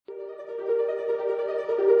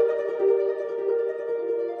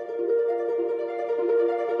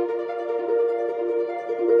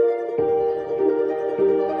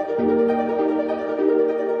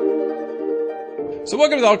So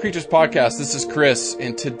welcome to the All Creatures Podcast. This is Chris,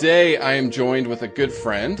 and today I am joined with a good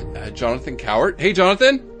friend, Jonathan Cowart. Hey,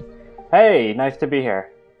 Jonathan. Hey, nice to be here.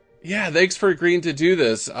 Yeah, thanks for agreeing to do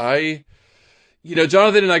this. Jonathan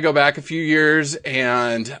and I go back a few years,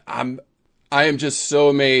 and I am just so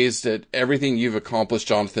amazed at everything you've accomplished,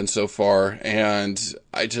 Jonathan, so far. And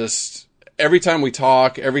every time we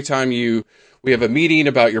talk, every time we have a meeting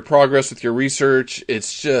about your progress with your research,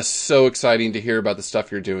 it's just so exciting to hear about the stuff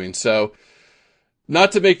you're doing. So,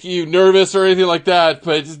 not to make you nervous or anything like that,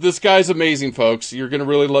 but this guy's amazing, folks. You're going to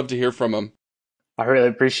really love to hear from him. I really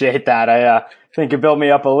appreciate that. I think you built me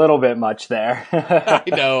up a little bit much there. I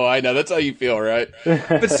know. That's how you feel, right?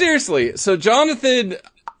 But seriously, so Jonathan,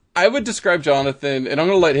 I would describe Jonathan, and I'm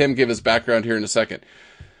going to let him give his background here in a second.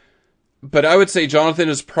 But I would say Jonathan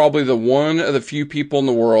is probably the one of the few people in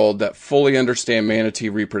the world that fully understand manatee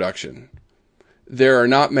reproduction. There are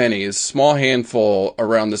not many, a small handful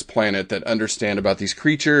around this planet that understand about these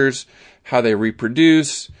creatures, how they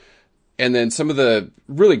reproduce, and then some of the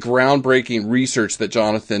really groundbreaking research that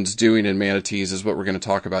Jonathan's doing in manatees is what we're going to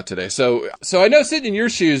talk about today. So I know sitting in your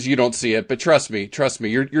shoes, you don't see it, but trust me,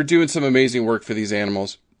 you're doing some amazing work for these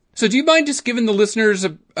animals. So do you mind just giving the listeners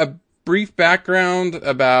a brief background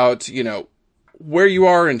about, where you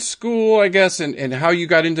are in school, I guess, and how you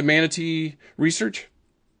got into manatee research?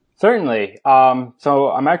 Certainly.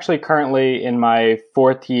 So I'm actually currently in my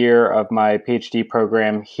fourth year of my PhD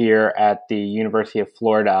program here at the University of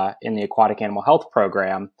Florida in the Aquatic Animal Health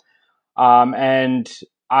program. And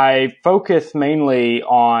I focus mainly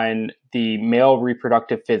on the male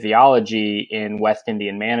reproductive physiology in West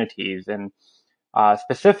Indian manatees. And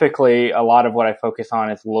specifically, a lot of what I focus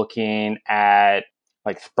on is looking at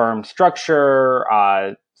like sperm structure,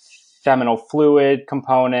 seminal fluid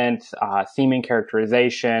components, semen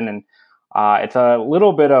characterization, and it's a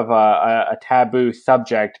little bit of a taboo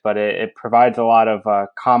subject, but it provides a lot of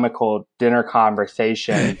comical dinner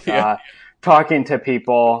conversations, Yeah. Talking to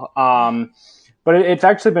people. But it's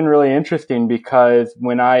actually been really interesting because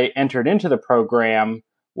when I entered into the program,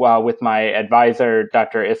 with my advisor,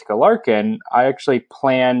 Dr. Iska Larkin, I actually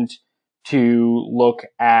planned to look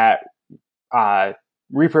at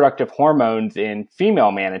reproductive hormones in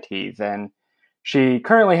female manatees. And she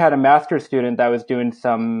currently had a master's student that was doing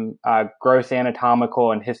some gross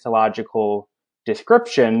anatomical and histological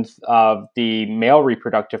descriptions of the male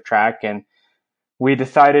reproductive tract. And we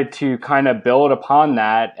decided to kind of build upon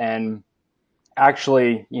that, and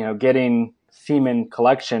actually, getting semen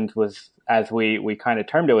collections was, as we kind of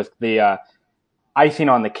termed it, was the icing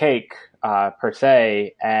on the cake, per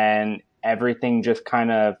se. And everything just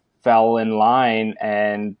kind of fell in line,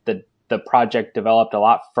 and the project developed a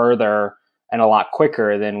lot further and a lot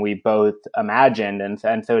quicker than we both imagined. And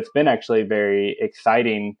so it's been actually very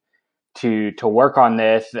exciting to work on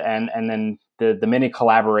this, and then the many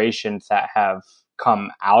collaborations that have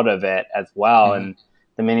come out of it as well. Mm-hmm. And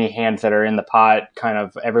the many hands that are in the pot, kind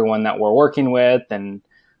of everyone that we're working with, and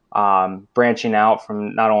branching out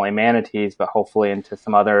from not only manatees, but hopefully into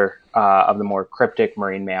some other of the more cryptic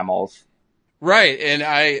marine mammals. Right.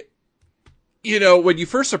 And when you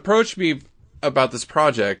first approached me about this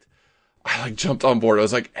project, I jumped on board. I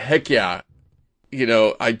was like, heck yeah.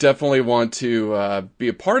 I definitely want to be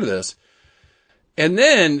a part of this. And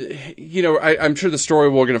then, I'm sure the story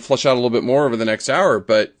we're going to flesh out a little bit more over the next hour,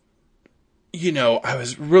 but I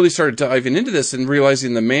was really started diving into this and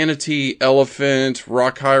realizing the manatee, elephant,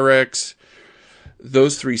 rock hyrax,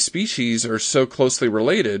 those three species are so closely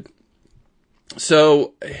related.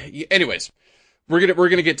 So anyways, we're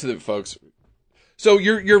going to get to it, folks. So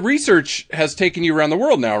your research has taken you around the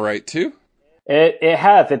world now, right, too? It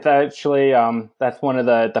has. It's actually, that's one of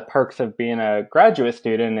the perks of being a graduate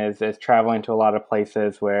student is traveling to a lot of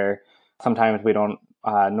places where sometimes we don't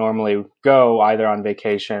normally go, either on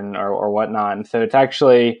vacation or whatnot. And so it's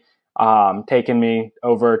actually taken me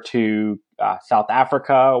over to South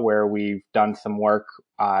Africa, where we've done some work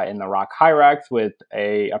in the rock hyrax with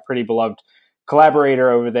a pretty beloved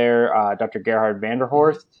collaborator over there, Dr. Gerhard van der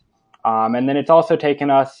Horst. And then it's also taken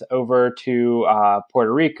us over to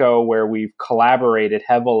Puerto Rico, where we've collaborated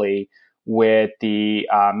heavily with the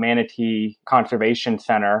Manatee Conservation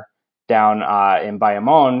Center down in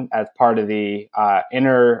Bayamon as part of the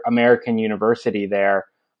Inter-American University there.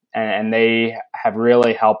 And they have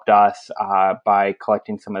really helped us by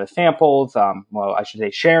collecting some of the samples, I should say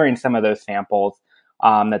sharing some of those samples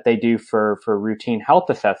that they do for routine health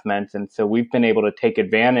assessments. And so we've been able to take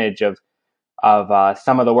advantage of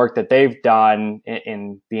some of the work that they've done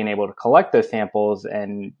in being able to collect those samples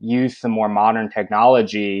and use some more modern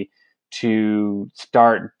technology to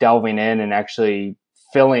start delving in and actually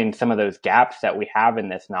filling some of those gaps that we have in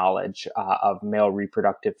this knowledge of male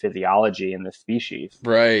reproductive physiology in the species.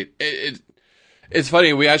 Right. It's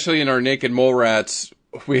funny. We actually, in our naked mole rats,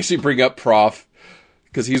 we actually bring up Prof,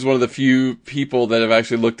 because he's one of the few people that have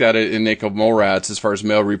actually looked at it in naked mole rats as far as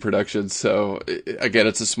male reproduction. So again,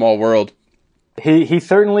 it's a small world. He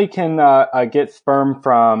certainly can get sperm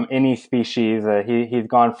from any species. He's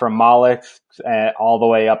gone from mollusks all the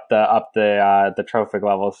way up the trophic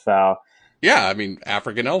levels. So yeah, I mean,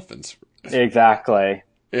 African elephants. Exactly.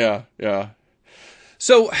 Yeah.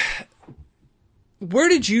 So where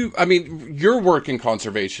did your work in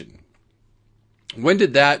conservation, when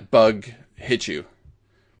did that bug hit you?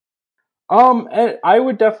 I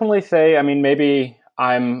would definitely say, maybe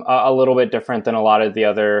I'm a little bit different than a lot of the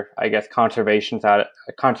other, I guess, conservationists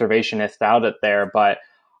out there, but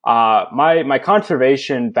my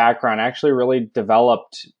conservation background actually really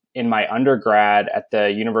developed in my undergrad at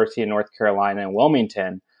the University of North Carolina in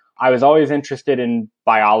Wilmington. I was always interested in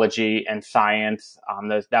biology and science.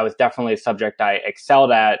 That was definitely a subject I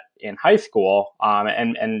excelled at in high school,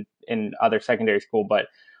 and in other secondary school, but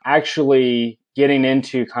actually getting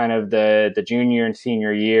into kind of the junior and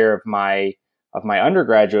senior year of my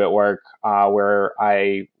undergraduate work, where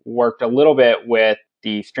I worked a little bit with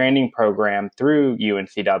the stranding program through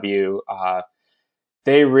UNCW,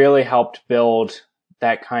 they really helped build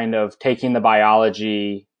that kind of taking the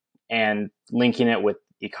biology and linking it with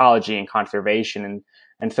ecology and conservation.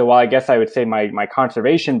 And so while I guess I would say my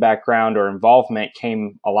conservation background or involvement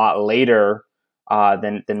came a lot later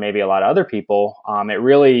than maybe a lot of other people, it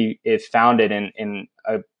really is founded in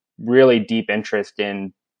a really deep interest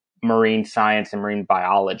in marine science and marine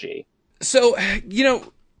biology. So,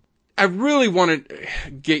 I really want to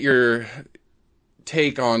get your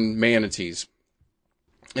take on manatees.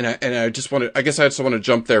 And I just want to, I guess I just want to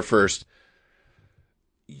jump there first.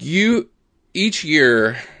 Each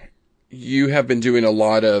year, you have been doing a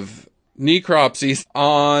lot of necropsies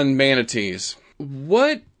on manatees.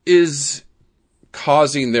 What is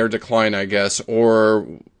causing their decline, I guess, or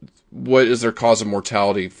what is their cause of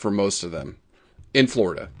mortality for most of them in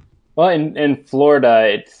Florida? Well, in Florida,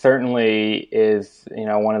 it certainly is,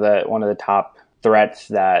 one of the top threats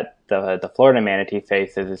that the Florida manatee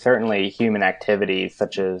faces is certainly human activities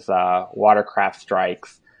such as watercraft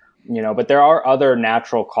strikes. But there are other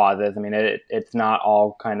natural causes. It's not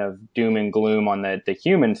all kind of doom and gloom on the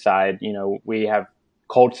human side. We have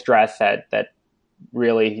cold stress that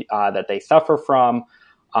really that they suffer from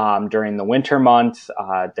during the winter months.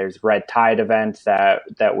 There's red tide events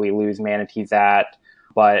that we lose manatees at.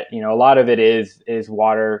 But, a lot of it is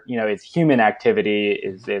water, it's human activity,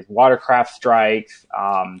 is watercraft strikes,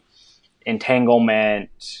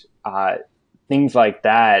 entanglement, things like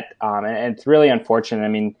that. And it's really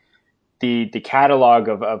unfortunate. The catalog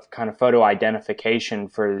of kind of photo identification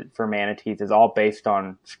for manatees is all based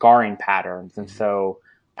on scarring patterns. And so,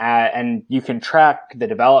 and you can track the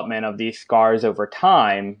development of these scars over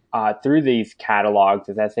time through these catalogs.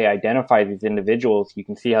 As they identify these individuals, you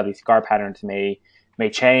can see how these scar patterns may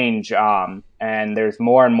change. And there's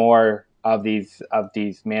more and more of these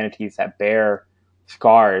manatees that bear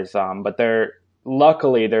scars. But they're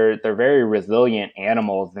very resilient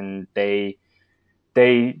animals, and they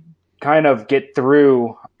kind of get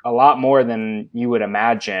through a lot more than you would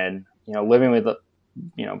imagine, living with,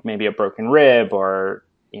 maybe a broken rib, or,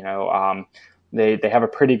 they have a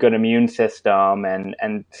pretty good immune system.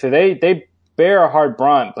 And so they bear a hard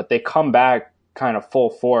brunt, but they come back kind of full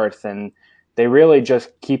force, and they really just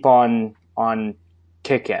keep on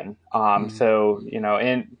kicking. So,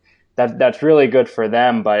 and that's really good for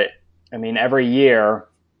them. But every year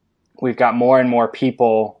we've got more and more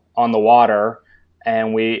people on the water.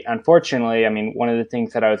 And we, unfortunately, one of the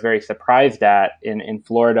things that I was very surprised at in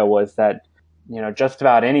Florida was that, just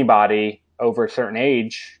about anybody over a certain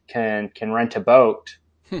age can rent a boat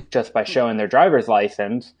just by showing their driver's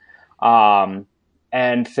license.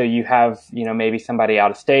 And so you have, maybe somebody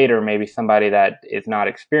out of state, or maybe somebody that is not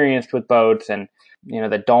experienced with boats, and,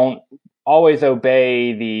 that don't always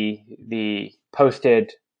obey the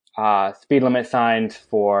posted speed limit signs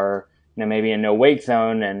for, maybe a no wake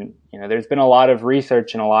zone. And, there's been a lot of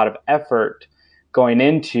research and a lot of effort going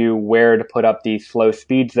into where to put up these slow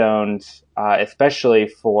speed zones, especially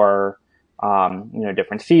for,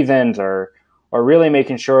 different seasons, or really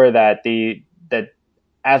making sure that that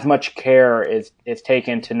as much care is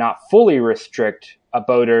taken to not fully restrict a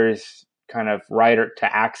boater's kind of right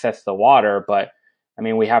to access the water. But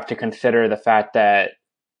we have to consider the fact that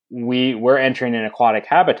we're entering an aquatic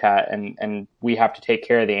habitat, and we have to take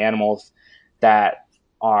care of the animals that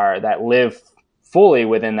live fully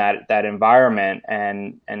within that environment.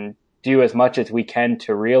 And do as much as we can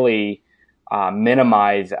to really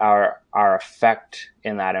minimize our effect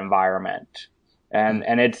in that environment.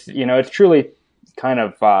 And it's, it's truly kind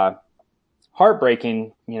of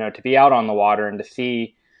heartbreaking, to be out on the water and to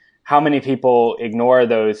see how many people ignore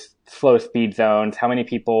those slow speed zones, how many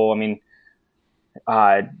people,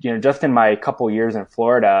 just in my couple years in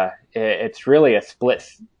Florida, it's really a split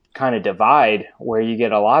kind of divide where you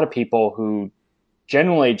get a lot of people who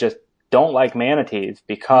genuinely just don't like manatees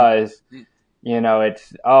because,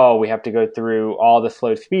 it's, we have to go through all the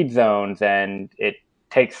slow speed zones and it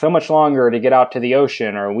takes so much longer to get out to the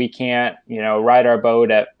ocean, or we can't, ride our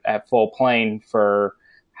boat at full plane for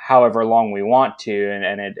however long we want to.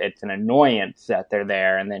 And it's an annoyance that they're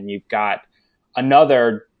there. And then you've got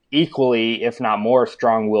another equally, if not more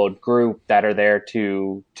strong-willed group that are there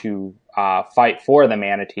to fight for the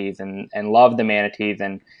manatees and love the manatees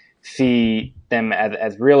and see them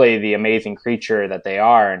as really the amazing creature that they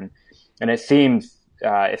are. And it seems,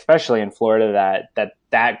 especially in Florida,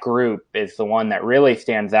 that group is the one that really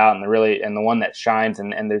stands out and the one that shines.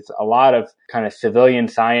 And there's a lot of kind of civilian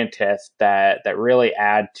scientists that really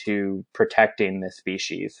add to protecting this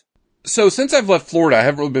species. So since I've left Florida, I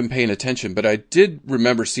haven't really been paying attention, but I did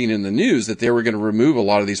remember seeing in the news that they were going to remove a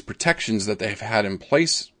lot of these protections that they've had in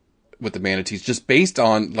place with the manatees, just based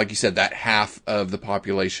on, like you said, that half of the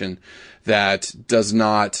population that does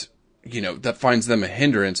not, that finds them a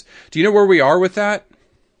hindrance. Do you know where we are with that?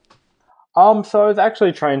 So I was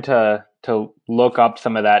actually trying to look up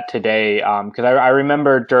some of that today, because I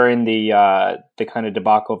remember during the kind of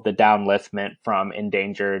debacle of the downlistment from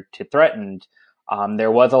endangered to threatened,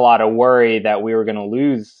 there was a lot of worry that we were going to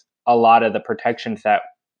lose a lot of the protections that,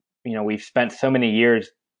 we've spent so many years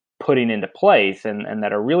putting into place and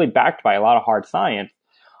that are really backed by a lot of hard science.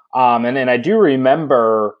 And then I do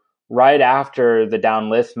remember right after the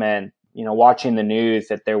downlistment, watching the news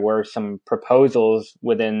that there were some proposals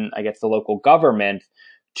within, I guess, the local government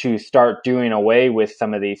to start doing away with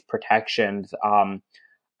some of these protections.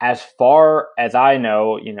 As far as I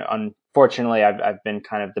know, unfortunately, I've been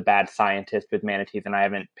kind of the bad scientist with manatees, and I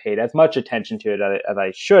haven't paid as much attention to it as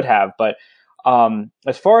I should have. But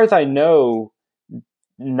as far as I know,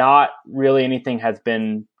 not really anything has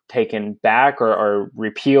been taken back or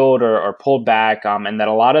repealed or pulled back, and that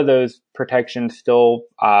a lot of those protections still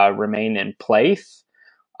remain in place.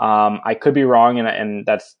 I could be wrong, and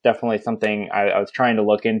that's definitely something I was trying to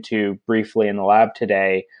look into briefly in the lab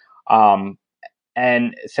today.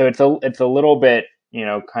 And so it's a little bit,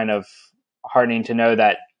 kind of heartening to know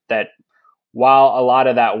that while a lot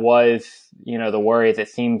of that was, the worries, it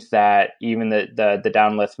seems that even the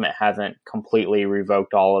downlistment hasn't completely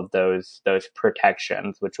revoked all of those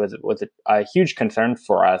protections, which was a huge concern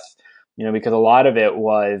for us, because a lot of it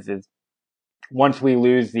is once we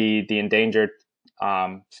lose the endangered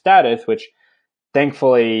status, which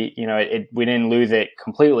thankfully, we didn't lose it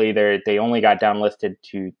completely. They only got downlisted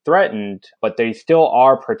to threatened, but they still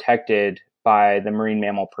are protected by the Marine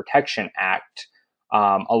Mammal Protection Act,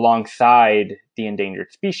 alongside the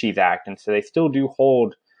Endangered Species Act. And so they still do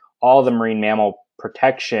hold all the marine mammal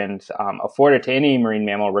protections afforded to any marine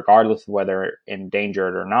mammal, regardless of whether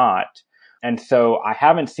endangered or not. And so I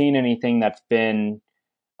haven't seen anything that's been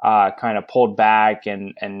kind of pulled back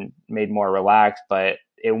and made more relaxed, but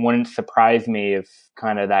it wouldn't surprise me if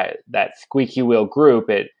kind of that squeaky wheel group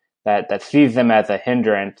that sees them as a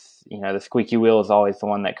hindrance. The squeaky wheel is always the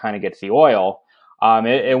one that kind of gets the oil.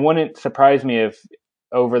 It wouldn't surprise me if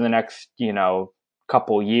over the next,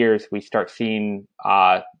 couple years, we start seeing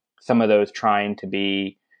some of those trying to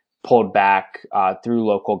be pulled back through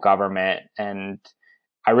local government. And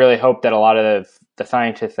I really hope that a lot of the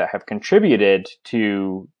scientists that have contributed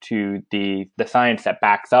to the science that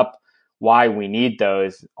backs up why we need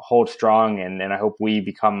those hold strong. And I hope we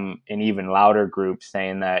become an even louder group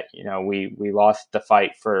saying that, we lost the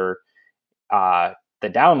fight for the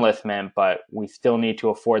downlistment, but we still need to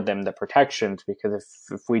afford them the protections, because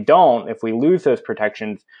if we lose those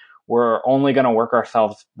protections, we're only going to work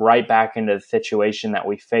ourselves right back into the situation that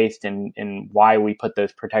we faced and why we put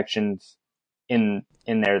those protections in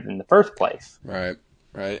there in the first place. Right.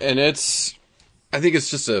 And I think it's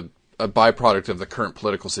just a byproduct of the current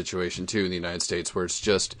political situation too in the United States, where it's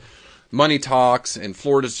just money talks, and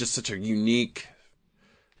Florida's just such a unique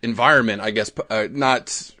environment, I guess,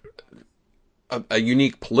 not a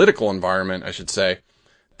unique political environment, I should say,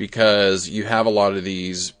 because you have a lot of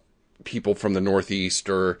these people from the Northeast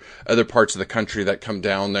or other parts of the country that come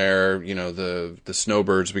down there, the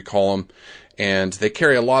snowbirds, we call them, and they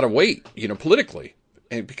carry a lot of weight, politically.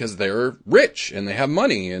 and because they're rich and they have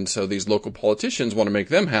money. And so these local politicians want to make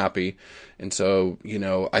them happy. And so,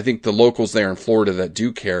 I think the locals there in Florida that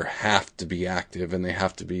do care have to be active and they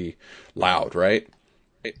have to be loud, right?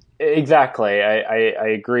 Exactly. I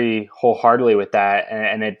agree wholeheartedly with that.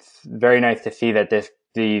 And it's very nice to see that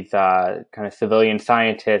these kind of civilian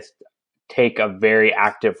scientists take a very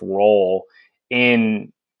active role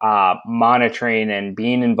in monitoring and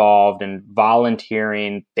being involved and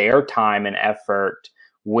volunteering their time and effort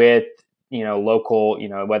with, local,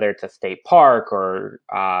 whether it's a state park or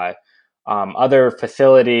other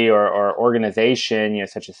facility or organization,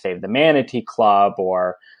 such as Save the Manatee Club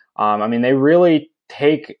or, they really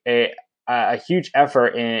take a huge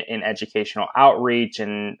effort in educational outreach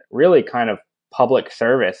and really kind of public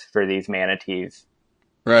service for these manatees.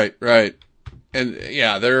 Right, right. And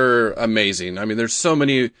yeah, they're amazing. There's so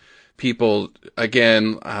many people.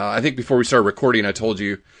 Again, I think before we started recording, I told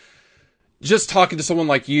you, just talking to someone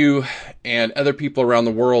like you and other people around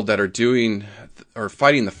the world that are doing or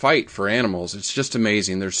fighting the fight for animals, it's just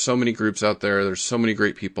amazing. There's so many groups out there. There's so many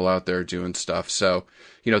great people out there doing stuff. So,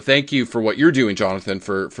 thank you for what you're doing, Jonathan,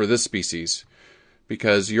 for this species,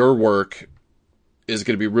 because your work is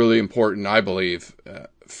going to be really important, I believe,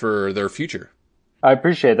 for their future. I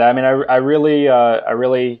appreciate that. I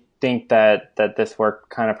really think that this work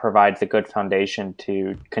kind of provides a good foundation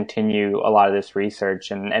to continue a lot of this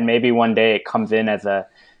research, and maybe one day it comes in as a,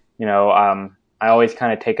 I always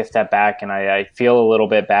kind of take a step back, and I feel a little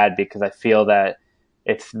bit bad because I feel that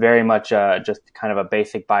it's very much just kind of a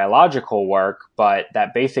basic biological work, but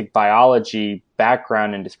that basic biology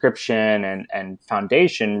background and description and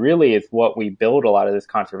foundation really is what we build a lot of this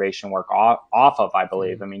conservation work off of, I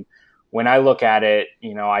believe. Mm-hmm. When I look at it,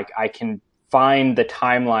 I can find the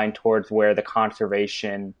timeline towards where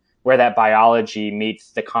that biology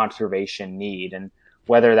meets the conservation need, and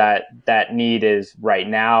whether that need is right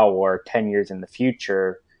now or 10 years in the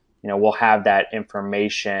future, we'll have that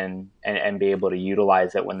information and be able to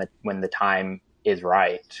utilize it when the time is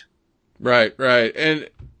right. Right, right. And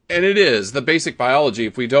it is the basic biology.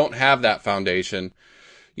 If we don't have that foundation,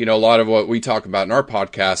 a lot of what we talk about in our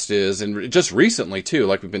podcast is, and just recently too,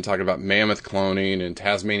 like we've been talking about mammoth cloning and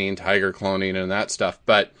Tasmanian tiger cloning and that stuff.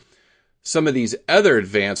 But some of these other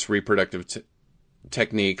advanced reproductive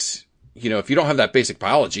techniques, if you don't have that basic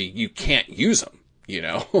biology, you can't use them,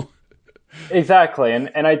 Exactly. And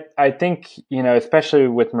I think, especially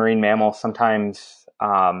with marine mammals, sometimes,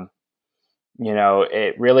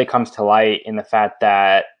 it really comes to light in the fact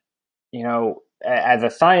that, as a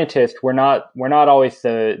scientist, we're not always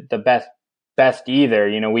the best either.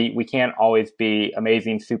 We can't always be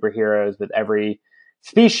amazing superheroes with every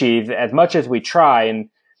species as much as we try. And,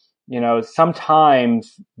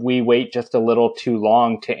 sometimes we wait just a little too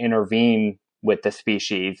long to intervene with the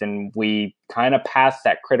species, and we kind of pass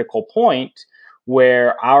that critical point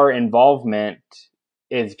where our involvement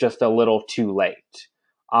is just a little too late.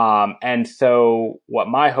 And so what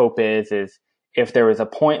my hope is if there was a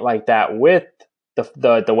point like that with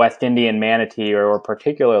the West Indian manatee or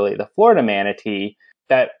particularly the Florida manatee,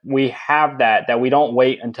 that we have that we don't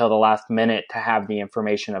wait until the last minute to have the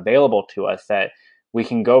information available to us, that we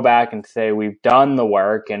can go back and say we've done the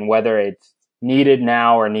work, and whether it's needed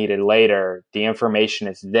now or needed later, the information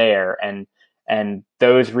is there, and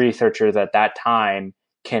those researchers at that time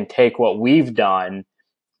can take what we've done,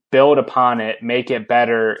 build upon it, make it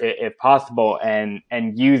better if possible, and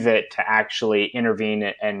use it to actually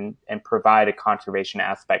intervene and provide a conservation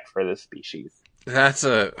aspect for the species. That's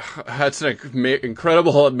an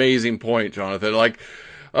incredible, amazing point, Jonathan. Like,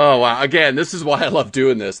 oh wow! Again, this is why I love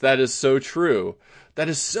doing this. That is so true. That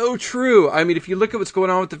is so true. If you look at what's going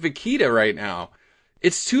on with the vaquita right now,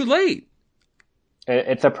 it's too late.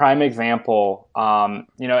 It's a prime example, and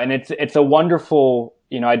it's a wonderful.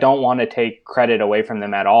 I don't want to take credit away from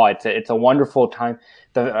them at all. It's a wonderful time.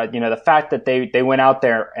 The fact that they went out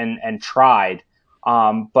there and tried,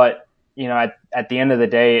 but at the end of the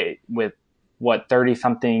day, with what 30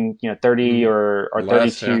 something, 30 or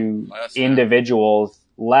 32 individuals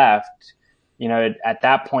left, at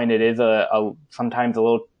that point it is sometimes a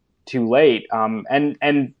little too late.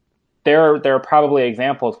 And there are probably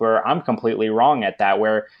examples where I'm completely wrong at that,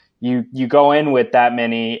 where you go in with that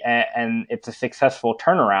many and it's a successful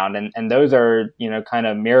turnaround. And those are, kind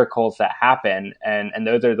of miracles that happen. And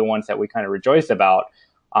those are the ones that we kind of rejoice about.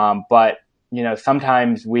 But,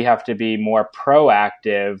 sometimes we have to be more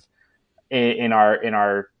proactive in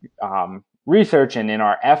our research and in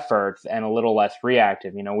our efforts, and a little less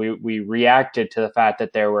reactive. We reacted to the fact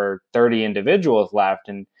that there were 30 individuals left,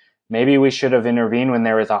 and maybe we should have intervened when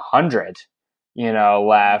there was 100,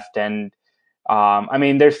 left. And I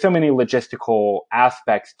mean, there's so many logistical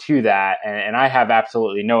aspects to that, and I have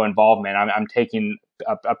absolutely no involvement. I'm taking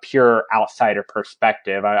a pure outsider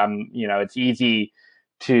perspective. I'm, you know, it's easy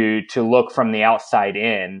to look from the outside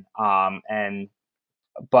in,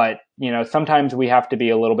 but you know, sometimes we have to be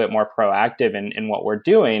a little bit more proactive in what we're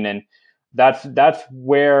doing, and that's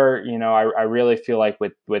where, you know, I really feel like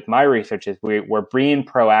with my research is we're being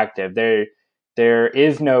proactive. There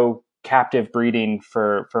is no captive breeding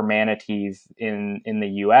for manatees in the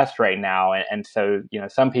US right now, and so, you know,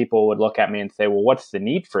 some people would look at me and say, well, what's the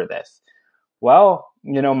need for this? Well,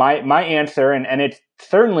 you know, my answer, and it's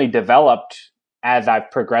certainly developed as I've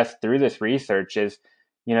progressed through this research, is,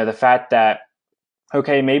 you know, the fact that,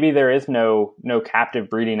 okay, maybe there is no captive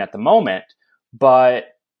breeding at the moment, but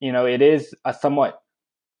you know, it is a somewhat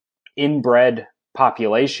inbred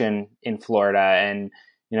population in Florida, and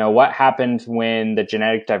you know, what happens when the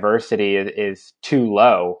genetic diversity is too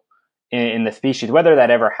low in the species, whether that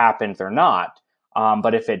ever happens or not.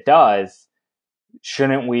 But if it does,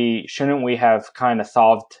 shouldn't we have kind of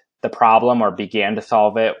solved the problem, or began to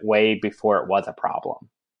solve it way before it was a problem?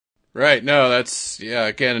 Right. No, that's, yeah,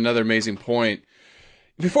 again, another amazing point.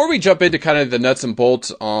 Before we jump into kind of the nuts and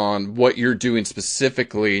bolts on what you're doing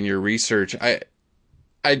specifically in your research,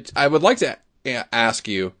 I would like to ask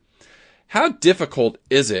you, how difficult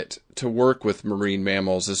is it to work with marine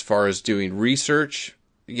mammals as far as doing research?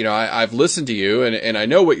 You know, I've listened to you and I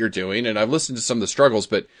know what you're doing, and I've listened to some of the struggles,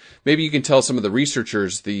 but maybe you can tell some of the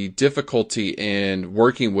researchers the difficulty in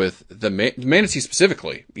working with the manatee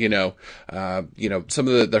specifically, some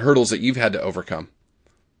of the hurdles that you've had to overcome.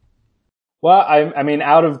 Well, I mean,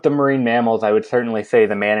 out of the marine mammals, I would certainly say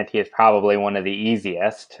the manatee is probably one of the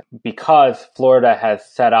easiest, because Florida has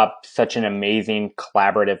set up such an amazing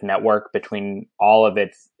collaborative network between all of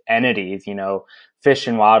its entities, you know, Fish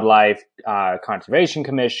and Wildlife Conservation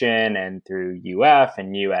Commission, and through UF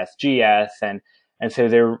and USGS. And so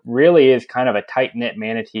there really is kind of a tight-knit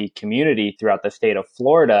manatee community throughout the state of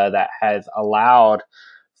Florida that has allowed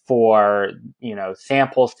for, you know,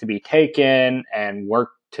 samples to be taken and work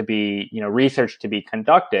to be, you know, research to be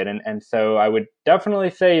conducted. And so I would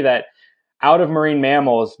definitely say that out of marine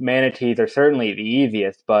mammals, manatees are certainly the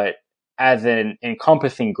easiest, but as an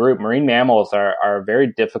encompassing group, marine mammals are a very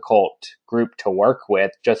difficult group to work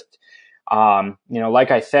with. Just, you know,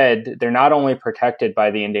 like I said, they're not only protected by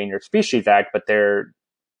the Endangered Species Act, but they're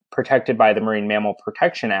protected by the Marine Mammal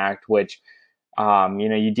Protection Act, which, you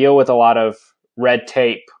know, you deal with a lot of red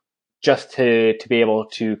tape just to be able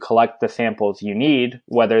to collect the samples you need,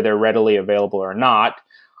 whether they're readily available or not.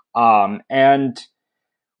 And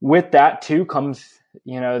with that too comes,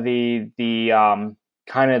 you know, the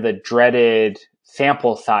kind of the dreaded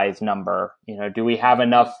sample size number. You know, do we have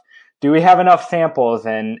enough samples?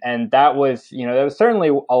 And that was, you know, that was certainly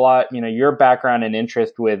a lot, you know, your background and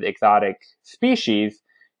interest with exotic species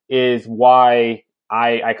is why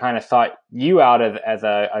I kind of sought you out as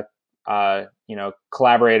a you know,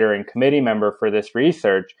 collaborator and committee member for this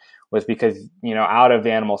research, was because, you know, out of the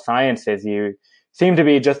animal sciences, you seem to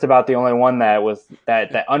be just about the only one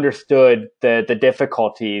that understood the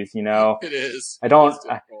difficulties. You know, It is. I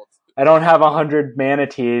don't have 100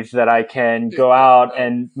 manatees that I can go out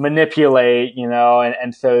and manipulate, you know,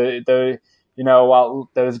 and so the, you know, while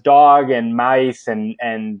those dog and mice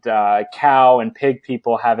and cow and pig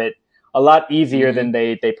people have it a lot easier than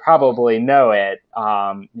they probably know it.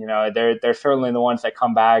 You know, they're certainly the ones that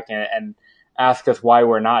come back and ask us why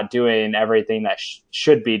we're not doing everything that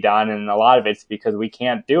should be done. And a lot of it's because we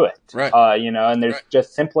can't do it. Right. You know, and there's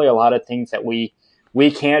just simply a lot of things that we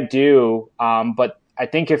can't do. But I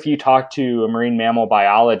think if you talk to a marine mammal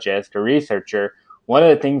biologist or researcher, one of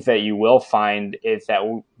the things that you will find is that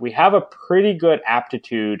we have a pretty good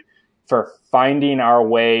aptitude for finding our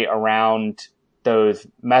way around those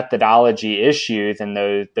methodology issues and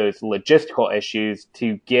those logistical issues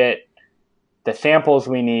to get the samples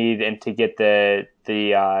we need and to get the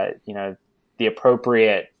you know, the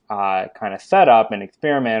appropriate kind of setup and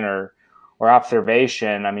experiment or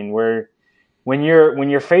observation. I mean, when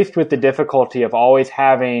you're faced with the difficulty of always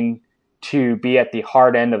having to be at the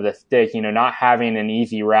hard end of the stick, you know, not having an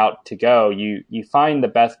easy route to go, you find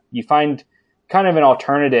kind of an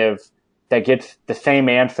alternative that gets the same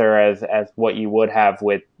answer as what you would have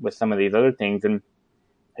with some of these other things. And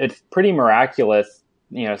it's pretty miraculous,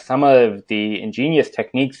 you know, some of the ingenious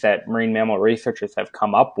techniques that marine mammal researchers have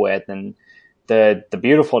come up with, and the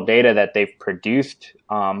beautiful data that they've produced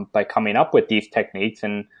by coming up with these techniques.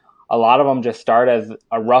 And a lot of them just start as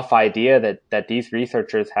a rough idea that these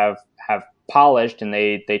researchers have polished, and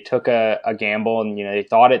they took a gamble, and, you know, they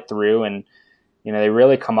thought it through, and, you know, they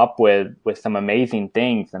really come up with some amazing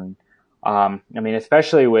things. And I mean,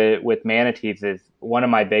 especially with manatees, is one of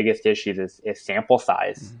my biggest issues is sample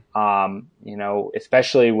size. You know,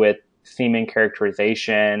 especially with semen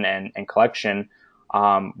characterization and collection,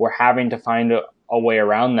 we're having to find a way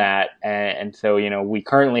around that. And so, you know, we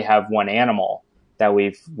currently have one animal that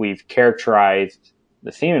we've characterized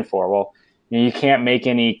the semen for. Well, you can't make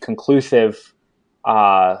any conclusive,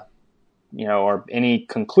 you know, or any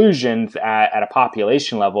conclusions at a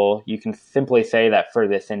population level. You can simply say that for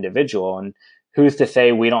this individual, and who's to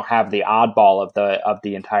say we don't have the oddball of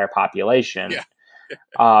the entire population? Yeah.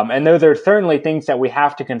 And those are certainly things that we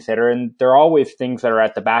have to consider, and they're always things that are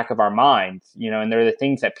at the back of our minds, you know, and they're the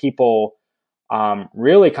things that people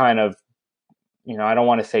really kind of, you know, I don't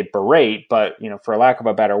want to say berate, but, you know, for lack of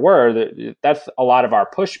a better word, that's a lot of our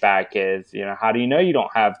pushback is, you know, how do you know you don't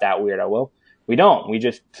have that weirdo? Well, we don't. We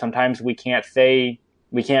just, sometimes we can't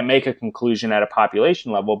make a conclusion at a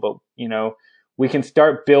population level, but, you know, we can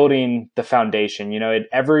start building the foundation. You know,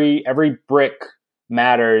 every brick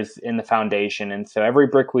matters in the foundation. And so every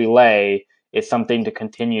brick we lay is something to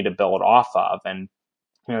continue to build off of. And,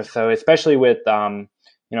 you know, so especially with, you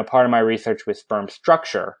know, part of my research with sperm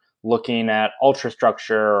structure, looking at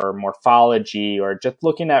ultrastructure or morphology, or just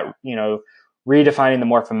looking at, you know, redefining the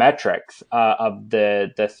morphometrics of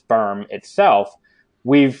the sperm itself,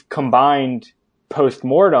 we've combined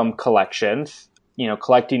post-mortem collections, you know,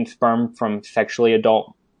 collecting sperm from sexually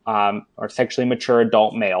adult or sexually mature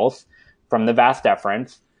adult males from the vas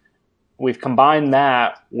deferens. We've combined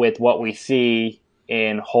that with what we see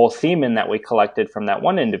in whole semen that we collected from that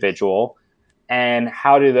one individual, and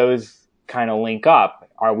how do those kind of link up?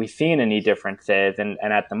 Are we seeing any differences? And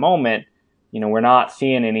at the moment, you know, we're not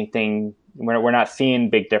seeing anything. We're not seeing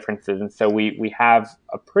big differences. And so we have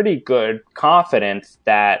a pretty good confidence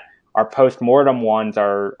that our post-mortem ones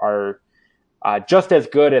are just as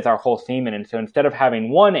good as our whole semen. And so instead of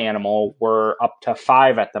having one animal, we're up to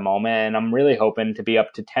 5 at the moment. And I'm really hoping to be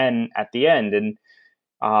up to 10 at the end. And,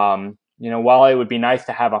 you know, while it would be nice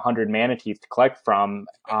to have 100 manatees to collect from,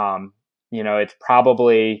 you know, it's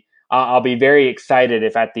probably, I'll be very excited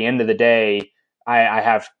if at the end of the day, I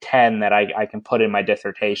have 10 that I can put in my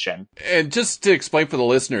dissertation. And just to explain for the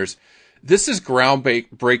listeners, this is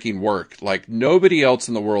groundbreaking work. Like, nobody else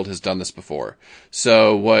in the world has done this before.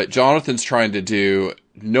 So what Jonathan's trying to do,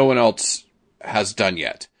 no one else has done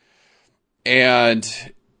yet.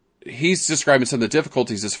 And he's describing some of the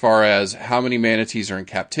difficulties as far as how many manatees are in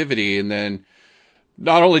captivity. And then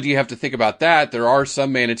not only do you have to think about that, there are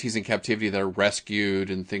some manatees in captivity that are rescued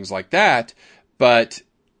and things like that, but,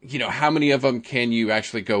 you know, how many of them can you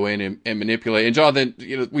actually go in and manipulate? And Jonathan,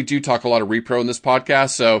 you know, we do talk a lot of repro in this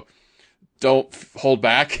podcast, so don't hold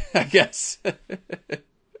back, I guess.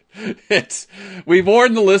 We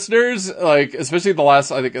warned the listeners, like, especially the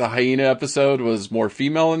last, I think the hyena episode was more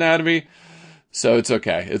female anatomy. So it's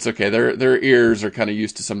okay. It's okay. Their ears are kind of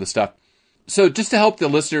used to some of the stuff. So just to help the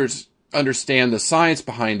listeners understand the science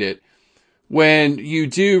behind it, when you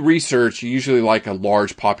do research, you usually like a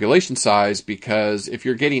large population size, because if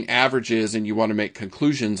you're getting averages and you want to make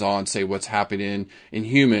conclusions on, say, what's happening in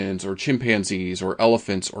humans or chimpanzees or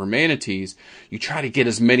elephants or manatees, you try to get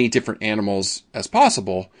as many different animals as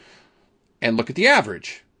possible and look at the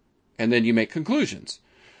average, and then you make conclusions.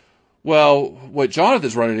 Well, what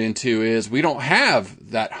Jonathan's running into is we don't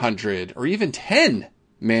have that 100 or even 10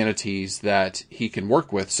 manatees that he can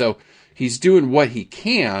work with. So he's doing what he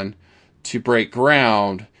can to break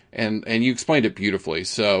ground, and you explained it beautifully.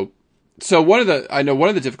 So one of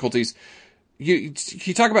the difficulties, you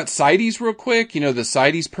talk about CITES real quick, you know, the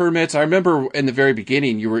CITES permits. I remember in the very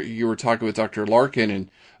beginning, you were talking with Dr. Larkin,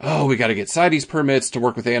 and, we got to get CITES permits to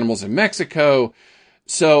work with animals in Mexico.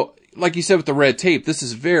 So like you said, with the red tape, this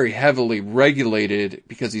is very heavily regulated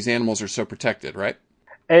because these animals are so protected, right?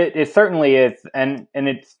 It certainly is. And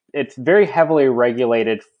it's very heavily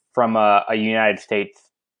regulated from a United States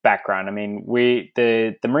background. I mean,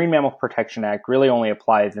 the Marine Mammal Protection Act really only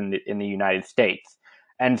applies in the United States.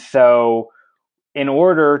 And so in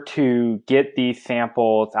order to get these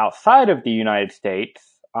samples outside of the United States,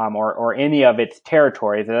 or any of its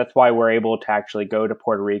territories, and that's why we're able to actually go to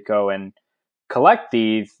Puerto Rico and collect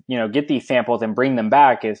these, you know, get these samples and bring them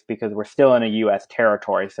back, is because we're still in a U.S.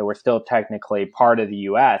 territory. So we're still technically part of the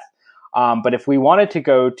U.S. But if we wanted to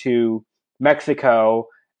go to Mexico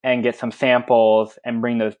and get some samples and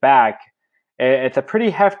bring those back, it's a pretty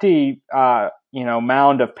hefty,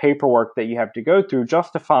 mound of paperwork that you have to go through,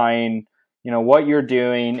 justifying, you know, what you're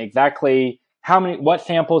doing, exactly what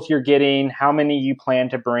samples you're getting, how many you plan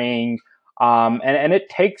to bring. And it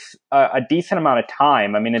takes a decent amount of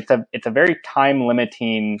time. I mean, it's a very time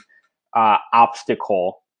limiting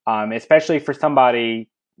obstacle, especially for somebody,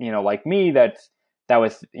 like me, that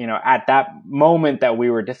was, at that moment that we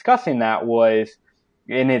were discussing that was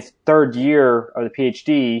in his third year of the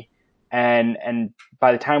PhD. And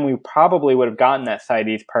by the time we probably would have gotten that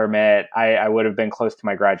CITES permit, I would have been close to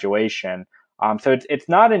my graduation. So it's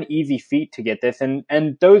not an easy feat to get this.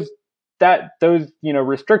 And those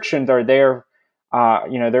restrictions are there,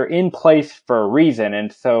 they're in place for a reason.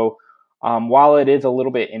 And so, while it is a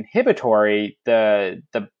little bit inhibitory, the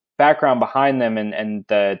background behind them and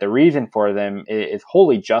the reason for them is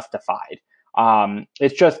wholly justified.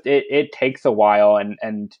 It's just, it takes a while,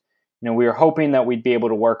 and we were hoping that we'd be able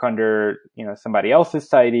to work under, somebody else's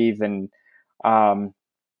CITES, and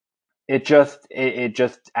it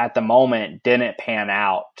just at the moment didn't pan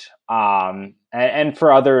out. And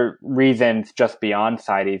for other reasons just beyond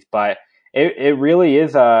CITES, but it really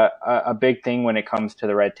is a big thing when it comes to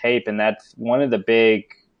the red tape. And that's one of the big,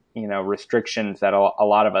 restrictions that a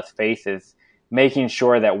lot of us face, is making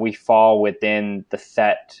sure that we fall within the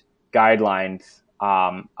set guidelines,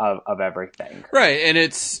 of everything. Right.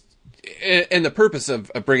 And the purpose of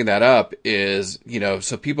bringing that up is,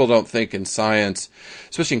 so people don't think in science,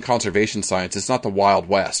 especially in conservation science, it's not the Wild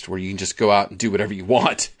West where you can just go out and do whatever you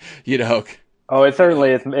want, Oh, it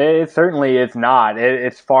certainly is. It certainly is not.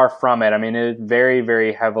 It's far from it. I mean, it's very,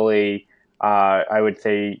 very heavily, I would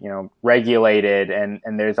say, regulated, and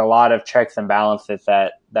there's a lot of checks and balances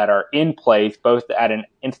that are in place, both at an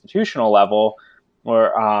institutional level,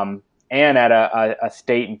 or and at a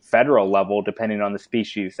state and federal level, depending on the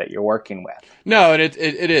species that you're working with. No, and it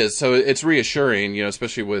is. So it's reassuring,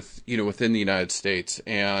 especially with, within the United States.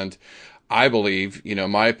 And I believe,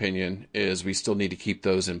 my opinion is we still need to keep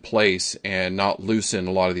those in place and not loosen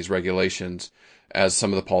a lot of these regulations as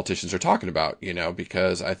some of the politicians are talking about,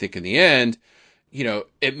 because I think in the end,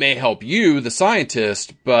 it may help you, the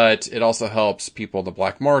scientist, but it also helps people in the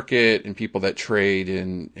black market and people that trade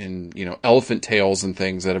in elephant tails and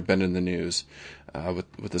things that have been in the news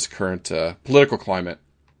with this current political climate.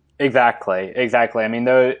 Exactly. I mean,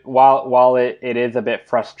 though, while it is a bit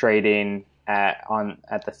frustrating at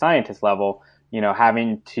the scientist level,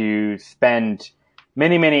 having to spend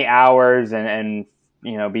many hours and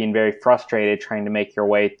being very frustrated trying to make your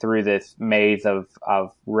way through this maze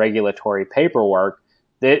of regulatory paperwork,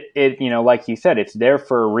 that like you said, it's there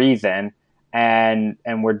for a reason, and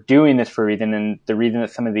we're doing this for a reason. And the reason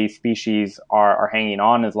that some of these species are hanging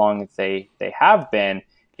on as long as they have been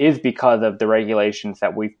is because of the regulations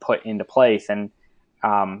that we've put into place. And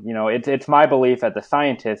it's my belief as a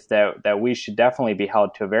scientist that we should definitely be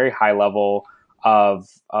held to a very high level of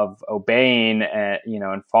obeying,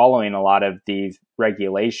 and following a lot of these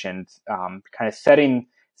regulations, kind of setting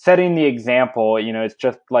the example. It's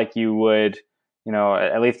just like you would,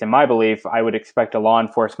 at least in my belief, I would expect a law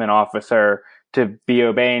enforcement officer to be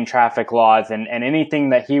obeying traffic laws, and anything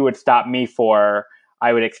that he would stop me for,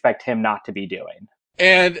 I would expect him not to be doing.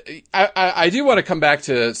 And I do want to come back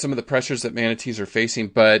to some of the pressures that manatees are facing,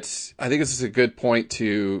 but I think this is a good point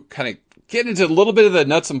to kind of get into a little bit of the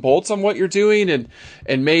nuts and bolts on what you're doing,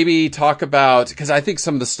 and maybe talk about, because I think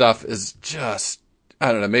some of the stuff is just,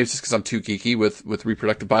 I don't know, maybe it's just because I'm too geeky with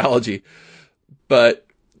reproductive biology, but,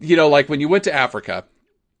 like when you went to Africa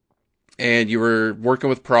and you were working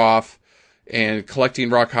with Prof and collecting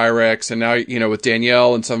rock hyrax, and now, with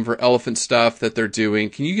Danielle and some of her elephant stuff that they're doing,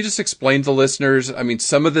 can you just explain to the listeners, I mean,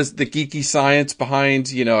 some of the geeky science behind,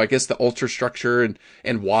 I guess the ultrastructure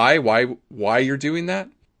and why you're doing that?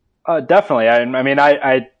 Definitely. I mean,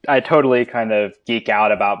 I totally kind of geek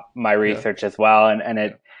out about my research as well.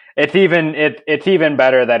 And it's even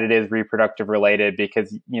better that it is reproductive related,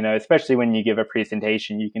 because, especially when you give a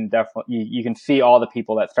presentation, you can see all the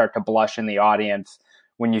people that start to blush in the audience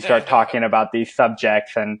when you start talking about these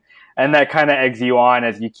subjects, and that kind of eggs you on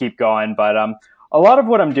as you keep going. But, a lot of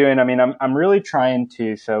what I'm doing, I mean, I'm really trying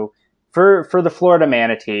to, so for the Florida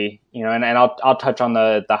manatee, and I'll touch on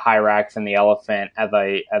the hyrax and the elephant as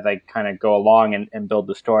I kind of go along and build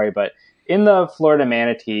the story. But in the Florida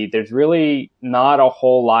manatee, there's really not a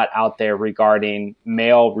whole lot out there regarding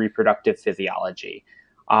male reproductive physiology.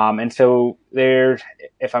 And so there's,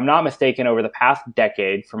 if I'm not mistaken, over the past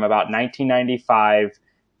decade, from about 1995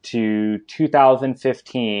 to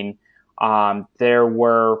 2015, there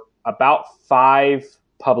were about 5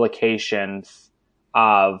 publications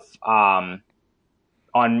of on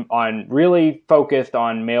really focused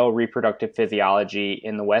on male reproductive physiology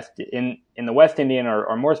in the West the West Indian,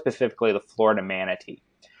 or more specifically the Florida manatee.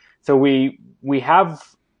 So we have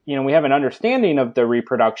an understanding of the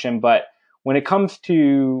reproduction, but when it comes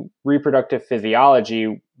to reproductive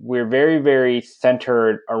physiology, we're very, very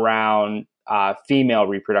centered around female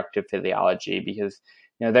reproductive physiology, because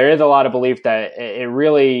there is a lot of belief that it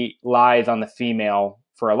really lies on the female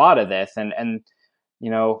for a lot of this. And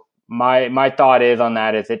my thought is on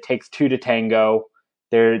that is it takes two to tango.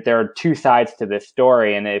 There are two sides to this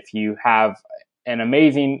story. And if you have an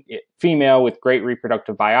amazing female with great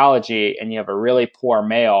reproductive biology and you have a really poor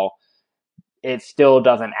male, it still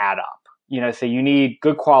doesn't add up. So you need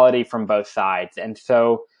good quality from both sides. And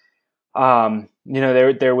so,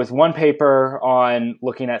 there was one paper on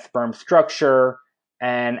looking at sperm structure,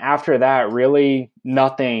 and after that, really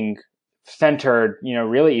nothing centered,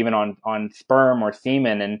 really even on sperm or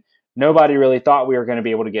semen, and nobody really thought we were going to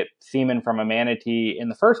be able to get semen from a manatee in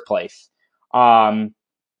the first place. And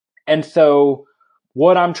so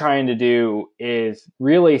what I'm trying to do is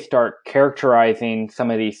really start characterizing some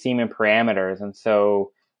of these semen parameters. And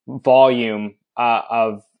so volume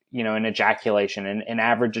of, an ejaculation, an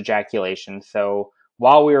average ejaculation. So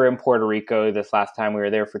while we were in Puerto Rico this last time, we were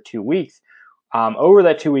there for 2 weeks. Over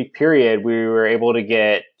that 2-week period, we were able to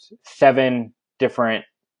get 7 different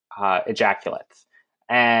ejaculates.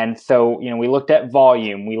 And so, we looked at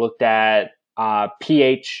volume, we looked at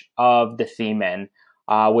pH of the semen,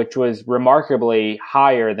 which was remarkably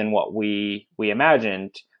higher than what we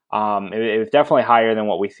imagined. It was definitely higher than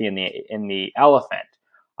what we see in the elephant.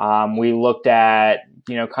 We looked at,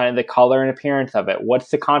 kind of the color and appearance of it. What's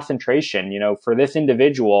the concentration, for this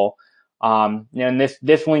individual? And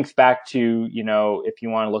this links back to, if you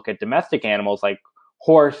want to look at domestic animals like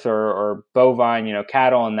horse or bovine,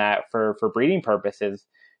 cattle and that for breeding purposes,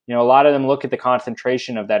 a lot of them look at the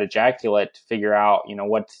concentration of that ejaculate to figure out,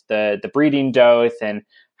 what's the breeding dose and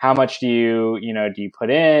how much do you put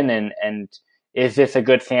in, and is this a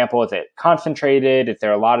good sample? Is it concentrated? Is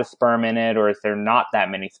there a lot of sperm in it, or is there not that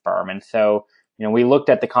many sperm? And so, we looked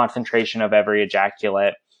at the concentration of every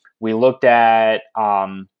ejaculate. We looked at,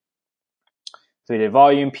 so we did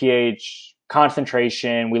volume, pH,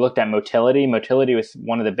 concentration. We looked at motility. Motility was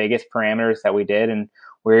one of the biggest parameters that we did, and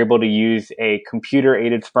we were able to use a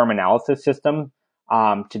computer-aided sperm analysis system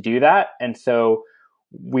to do that. And so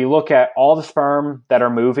we look at all the sperm that are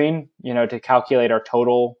moving, to calculate our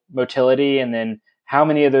total motility, and then how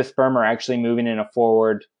many of those sperm are actually moving in a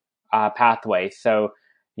forward pathway. So,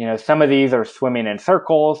 some of these are swimming in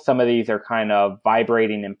circles, some of these are kind of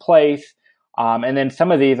vibrating in place, and then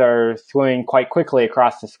some of these are swimming quite quickly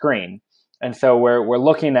across the screen. And so we're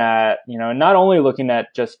looking at, not only looking at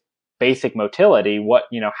just basic motility, what's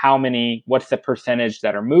the percentage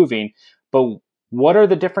that are moving, but what are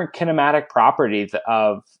the different kinematic properties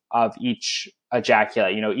of each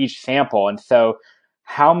ejaculate, each sample. And so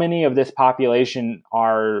how many of this population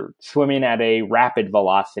are swimming at a rapid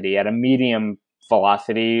velocity, at a medium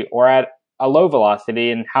velocity, or at a low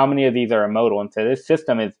velocity, and how many of these are modal? And so this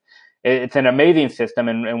system it's an amazing system.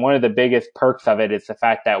 And one of the biggest perks of it is the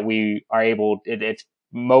fact that we are it's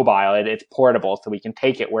mobile, it's portable, so we can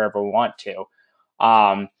take it wherever we want to.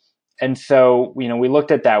 And so, we looked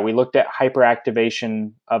at that. We looked at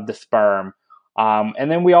hyperactivation of the sperm.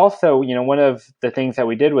 And then we also, one of the things that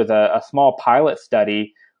we did was a small pilot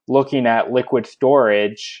study looking at liquid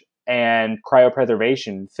storage and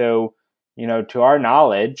cryopreservation. So, to our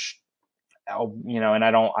knowledge, and I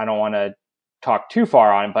don't want to talk too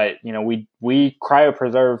far on it, but, we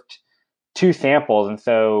cryopreserved 2 samples. And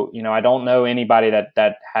so, I don't know anybody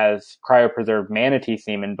that has cryopreserved manatee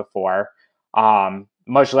semen before,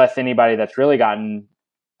 much less anybody that's really gotten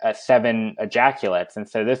 7 ejaculates. And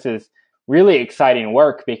so this is really exciting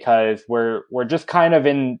work because we're just kind of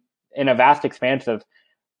in a vast expanse of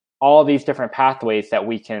all these different pathways that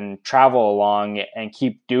we can travel along and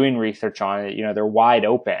keep doing research on it. They're wide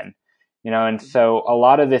open, and so a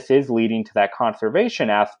lot of this is leading to that conservation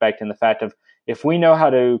aspect and the fact of, if we know how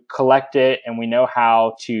to collect it and we know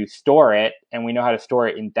how to store it and we know how to store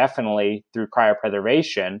it indefinitely through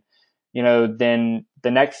cryopreservation, then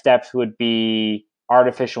the next steps would be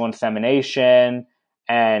artificial insemination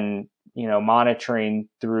and, monitoring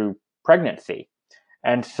through pregnancy.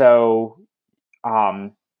 And so,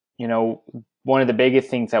 one of the biggest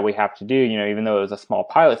things that we have to do, even though it was a small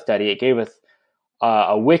pilot study, it gave us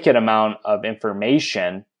a wicked amount of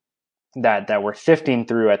information that we're sifting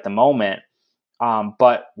through at the moment.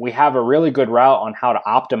 But we have a really good route on how to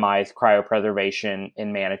optimize cryopreservation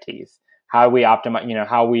in manatees. How we optimize,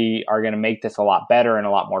 how we are going to make this a lot better and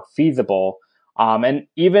a lot more feasible. And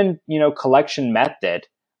even, collection method.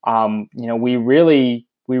 We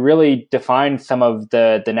really defined some of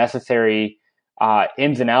the necessary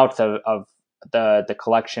ins and outs of the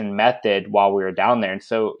collection method while we were down there. And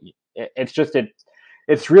so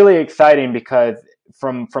it's really exciting because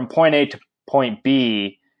from point A to point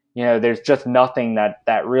B, there's just nothing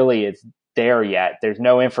that really is there yet. There's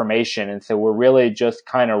no information. And so we're really just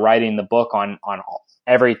kind of writing the book on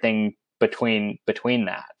everything between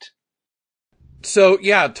that. So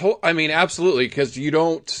yeah, I mean, absolutely. Cause you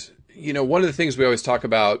don't, one of the things we always talk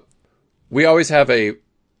about, we always have a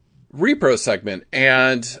repro segment,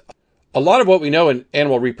 and a lot of what we know in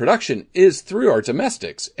animal reproduction is through our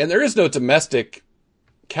domestics, and there is no domestic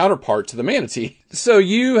counterpart to the manatee. So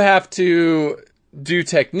you have to do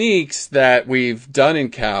techniques that we've done in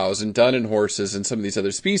cows and done in horses and some of these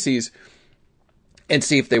other species and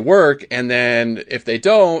see if they work. And then if they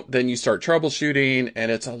don't, then you start troubleshooting,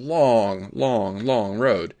 and it's a long, long, long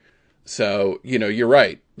road. So, you're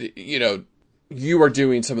right. You are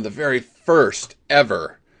doing some of the very first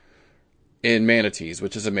ever in manatees,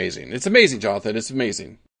 which is amazing. It's amazing, Jonathan. It's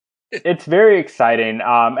amazing. It's very exciting.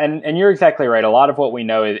 And you're exactly right. A lot of what we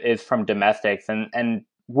know is from domestics, and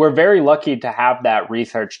we're very lucky to have that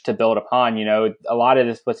research to build upon. A lot of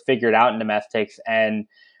this was figured out in domestics and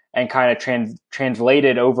kind of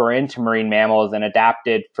translated over into marine mammals and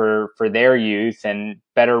adapted for their use and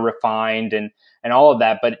better refined and all of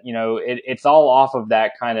that. But, it's all off of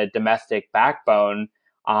that kind of domestic backbone.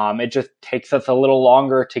 It just takes us a little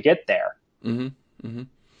longer to get there. Mm-hmm. Mm-hmm.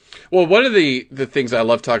 Well, one of the things I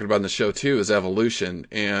love talking about in the show too is evolution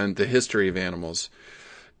and the history of animals.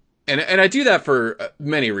 And I do that for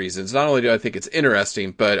many reasons. Not only do I think it's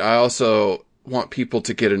interesting, but I also want people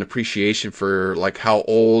to get an appreciation for like how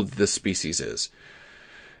old this species is.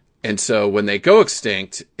 And so when they go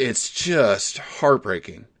extinct, it's just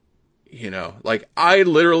heartbreaking. Like I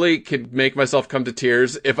literally could make myself come to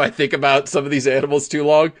tears if I think about some of these animals too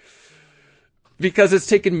long, because it's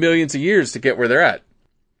taken millions of years to get where they're at.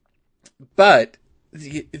 But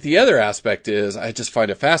the other aspect is I just find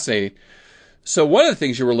it fascinating. So one of the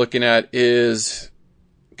things you were looking at is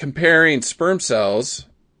comparing sperm cells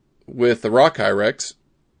with the rock hyrax,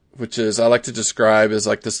 which is, I like to describe as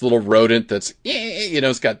like this little rodent that's,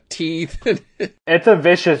 it's got teeth. It's a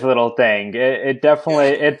vicious little thing. It definitely,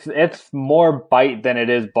 it's more bite than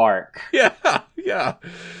it is bark. Yeah, yeah.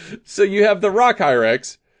 So you have the rock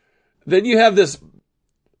hyrax. Then you have this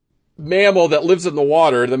mammal that lives in the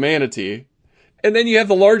water, the manatee. And then you have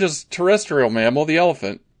the largest terrestrial mammal, the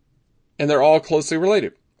elephant. And they're all closely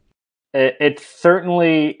related. It's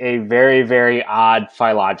certainly a very, very odd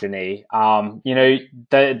phylogeny.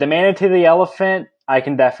 The manatee, the elephant, I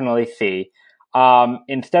can definitely see.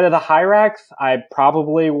 Instead of the hyrax, I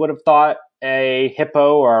probably would have thought a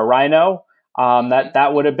hippo or a rhino.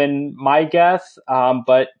 That would have been my guess.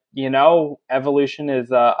 But evolution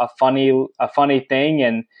is a funny thing,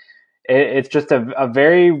 and it's just a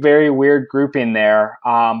very, very weird grouping there.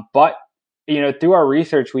 But through our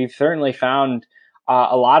research, we've certainly found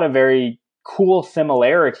a lot of very cool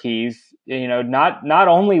similarities. Not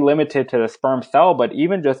only limited to the sperm cell, but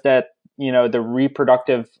even just at the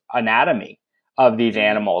reproductive anatomy of these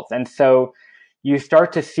animals. And so you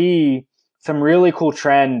start to see some really cool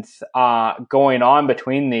trends going on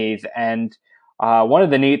between these. And one of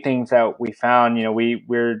the neat things that we found,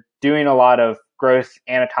 we're doing a lot of gross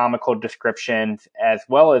anatomical descriptions as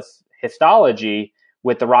well as histology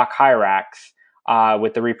with the rock hyrax,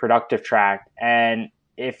 with the reproductive tract. And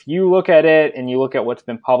if you look at it and you look at what's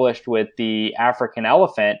been published with the African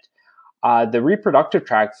elephant, the reproductive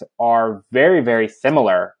tracts are very, very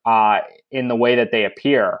similar in the way that they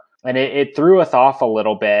appear. And it threw us off a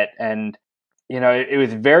little bit. And it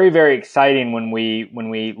was very, very exciting when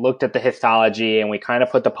we looked at the histology and we kind of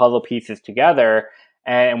put the puzzle pieces together,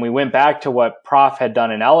 and we went back to what Prof had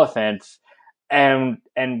done in elephants, and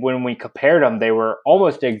when we compared them, they were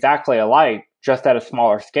almost exactly alike, just at a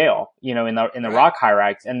smaller scale, in the rock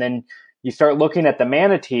hyrax. And then you start looking at the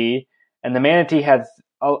manatee, and the manatee has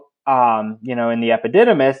in the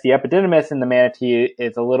epididymis in the manatee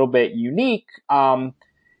is a little bit unique in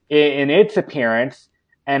its appearance.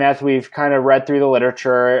 And as we've kind of read through the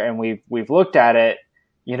literature and we've looked at it,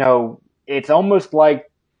 it's almost like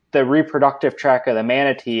the reproductive tract of the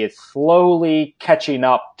manatee is slowly catching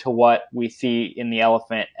up to what we see in the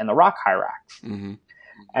elephant and the rock hyrax. Mm-hmm.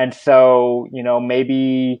 And so,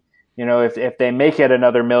 maybe, if they make it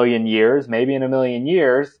another million years, maybe in a million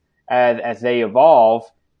years, as they evolve,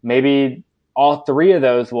 maybe all three of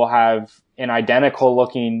those will have an identical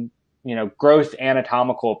looking, gross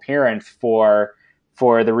anatomical appearance for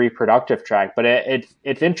the reproductive tract. But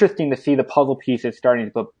it's interesting to see the puzzle pieces starting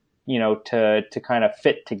to put, to kind of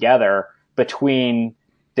fit together between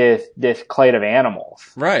this clade of animals.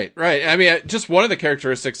 Right. I mean, just one of the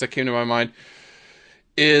characteristics that came to my mind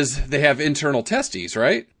is they have internal testes,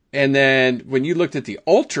 right? And then when you looked at the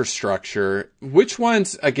ultrastructure, which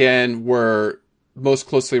ones again were most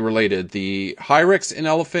closely related, the hyrax in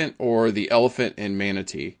elephant or the elephant in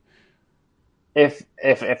manatee?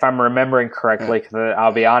 If I'm remembering correctly, because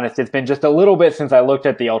I'll be honest, it's been just a little bit since I looked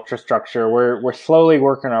at the ultrastructure. We're slowly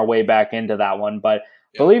working our way back into that one, but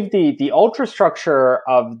I believe the ultrastructure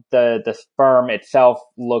of the sperm itself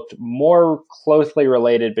looked more closely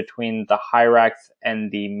related between the hyrax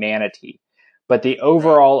and the manatee, but the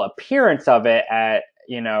overall appearance of it at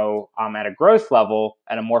a gross level,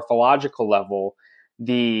 at a morphological level,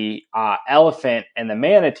 the elephant and the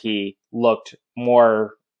manatee looked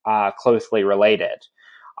more closely related.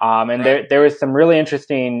 And there was some really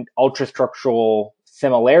interesting ultrastructural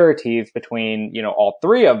similarities between, all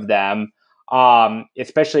three of them.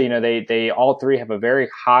 Especially, they all three have a very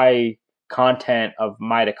high content of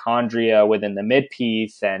mitochondria within the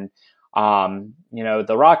midpiece. And,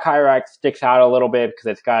 the rock hyrax sticks out a little bit because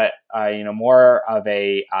it's got, more of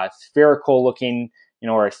a spherical looking,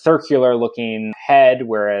 or a circular looking head,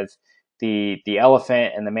 whereas the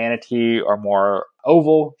elephant and the manatee are more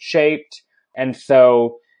oval shaped. And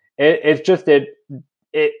so it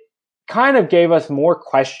kind of gave us more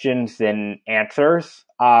questions than answers,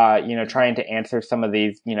 trying to answer some of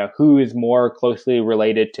these, who is more closely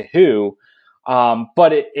related to who.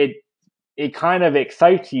 But it kind of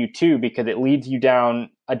excites you too, because it leads you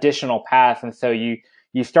down additional paths. And so you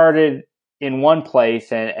started in one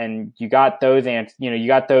place and you got those you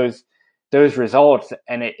got those results,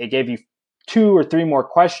 and it gave you 2 or 3 more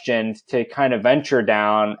questions to kind of venture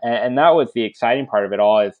down. And that was the exciting part of it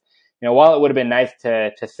all is, while it would have been nice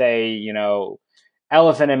to say,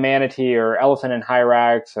 elephant and manatee, or elephant and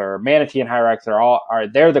hyrax, or manatee and hyrax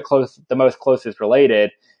they're the most closest related.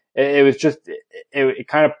 It was just, it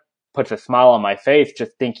kind of puts a smile on my face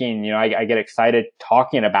just thinking, I get excited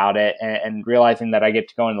talking about it and realizing that I get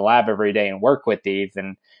to go in the lab every day and work with these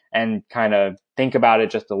and kind of think about it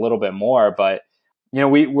just a little bit more. But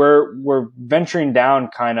we're venturing down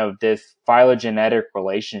kind of this phylogenetic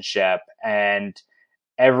relationship, and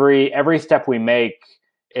every step we make,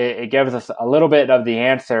 it gives us a little bit of the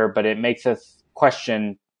answer, but it makes us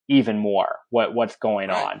question even more what's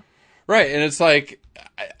going on. Right. And it's like,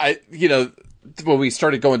 when we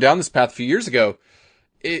started going down this path a few years ago,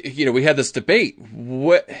 we had this debate.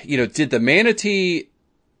 Did the manatee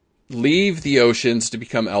leave the oceans to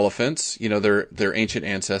become elephants, their ancient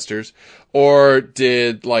ancestors, or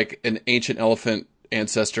did like an ancient elephant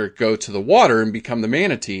ancestor go to the water and become the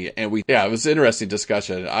manatee? And it was an interesting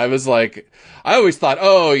discussion. I was like, I always thought,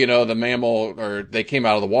 the mammal, or they came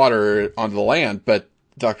out of the water onto the land, but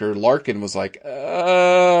Dr. Larkin was like,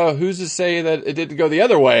 who's to say that it didn't go the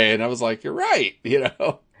other way? And I was like, you're right,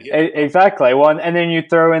 Exactly. Well, and then you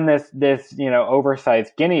throw in this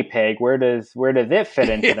oversized guinea pig. Where does it fit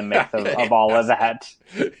into the mix of all of that?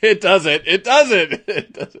 It doesn't.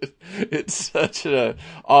 It's such an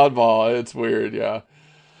oddball. It's weird. Yeah.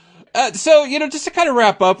 So, just to kind of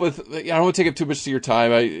wrap up with, I don't want to take up too much of your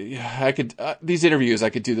time. I could, these interviews,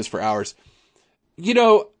 I could do this for hours.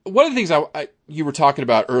 One of the things you were talking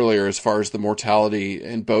about earlier as far as the mortality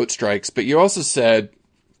in boat strikes, but you also said,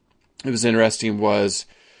 it was interesting, was,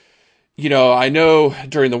 I know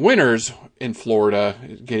during the winters in Florida,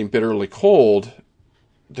 getting bitterly cold,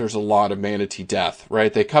 there's a lot of manatee death,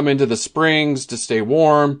 right? They come into the springs to stay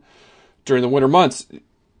warm during the winter months.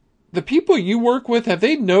 The people you work with, have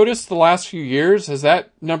they noticed the last few years? Has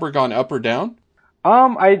that number gone up or down?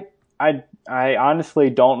 I honestly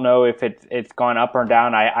don't know if it's gone up or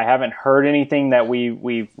down. I haven't heard anything that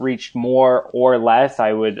we've reached more or less.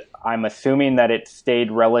 I'm assuming that it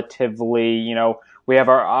stayed relatively, we have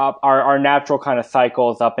our natural kind of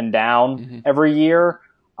cycles up and down every year.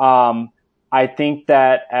 I think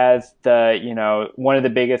that as one of the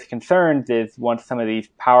biggest concerns is once some of these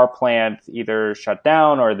power plants either shut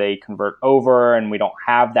down or they convert over and we don't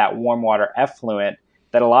have that warm water effluent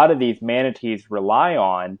that a lot of these manatees rely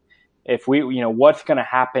on, if what's going to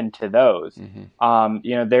happen to those?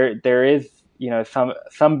 There is,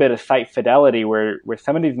 some bit of site fidelity where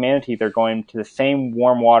some of these manatees are going to the same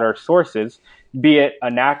warm water sources, be it a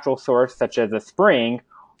natural source such as a spring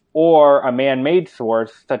or a man-made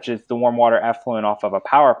source such as the warm water effluent off of a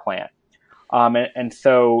power plant. And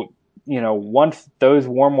so, once those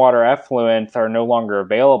warm water effluents are no longer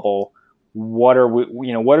available, what are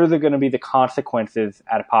going to be the consequences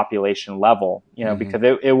at a population level? Because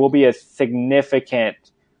it will be a significant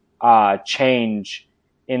change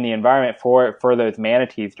in the environment for those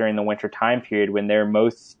manatees during the winter time period when they're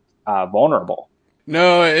most vulnerable.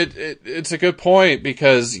 No, it's a good point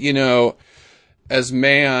because, as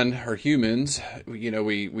man or humans,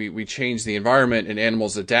 we change the environment and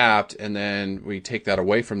animals adapt, and then we take that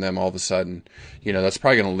away from them all of a sudden. That's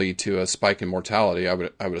probably going to lead to a spike in mortality. I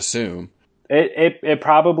would assume. It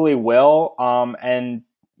probably will. And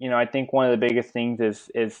I think one of the biggest things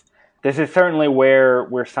is this is certainly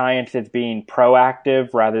where science is being proactive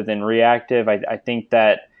rather than reactive. I think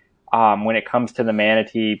that when it comes to the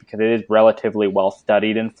manatee, because it is relatively well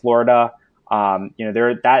studied in Florida,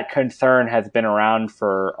 that concern has been around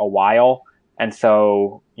for a while, and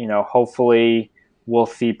so hopefully we'll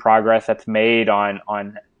see progress that's made on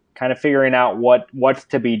kind of figuring out what's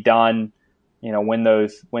to be done, when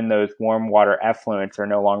those warm water effluents are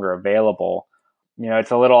no longer available.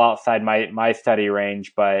 It's a little outside my study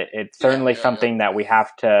range, but it's certainly something that we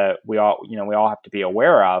all have to be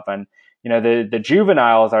aware of. And the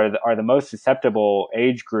juveniles are the most susceptible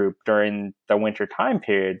age group during the winter time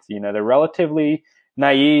periods. They're relatively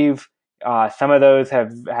naive. Some of those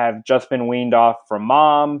have just been weaned off from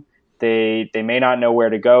mom. They may not know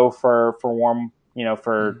where to go for warm,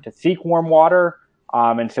 to seek warm water.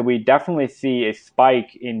 And so we definitely see a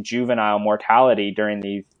spike in juvenile mortality during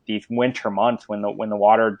these winter months when the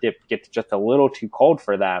water dip gets just a little too cold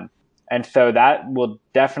for them. And so that will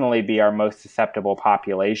definitely be our most susceptible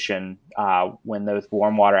population when those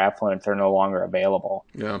warm water effluents are no longer available.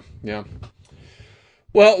 Yeah, yeah.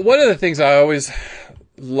 Well, one of the things I always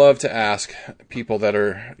love to ask people that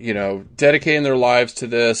are, dedicating their lives to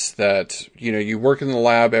this, that, you work in the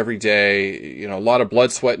lab every day, a lot of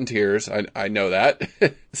blood, sweat, and tears. I know that.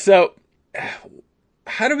 So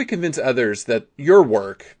how do we convince others that your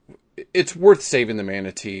work, it's worth saving the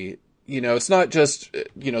manatee? It's not just,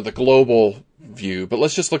 the global view, but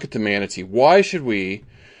let's just look at the manatee. Why should we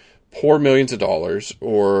pour millions of dollars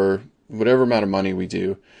or whatever amount of money we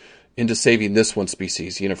do into saving this one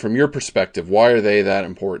species? From your perspective, why are they that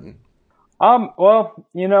important? Well,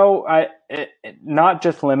 not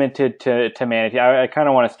just limited to manatee. I kind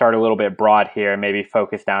of want to start a little bit broad here and maybe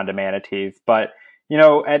focus down to manatees. But,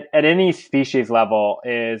 at any species level,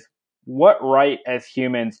 is what right as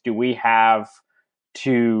humans do we have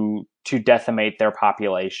to decimate their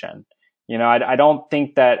population? I don't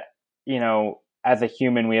think that, as a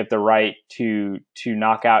human, we have the right to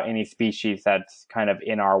knock out any species that's kind of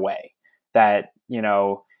in our way, that,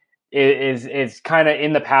 is kind of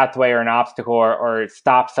in the pathway or an obstacle, or it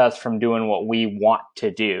stops us from doing what we want to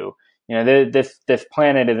do. This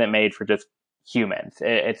planet isn't made for just humans.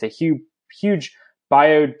 It's a huge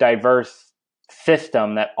biodiverse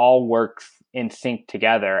system that all works in sync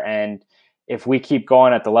together. And if we keep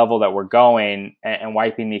going at the level that we're going and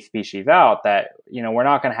wiping these species out, that, we're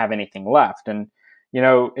not going to have anything left. And,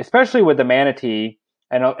 especially with the manatee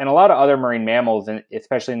and a lot of other marine mammals, and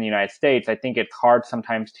especially in the United States, I think it's hard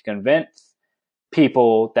sometimes to convince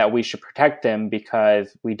people that we should protect them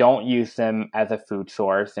because we don't use them as a food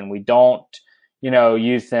source, and we don't,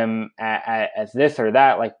 use them as this or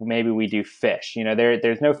that, like maybe we do fish.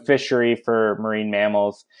 There's no fishery for marine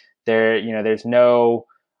mammals. There's no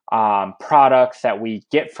products that we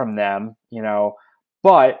get from them,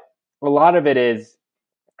 but a lot of it is,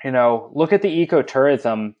 look at the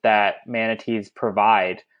ecotourism that manatees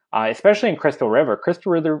provide, especially in Crystal River.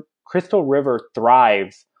 Crystal River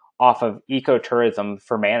thrives off of ecotourism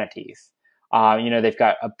for manatees. They've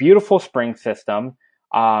got a beautiful spring system.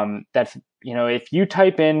 That's, if you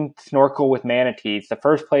type in snorkel with manatees, the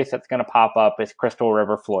first place that's going to pop up is Crystal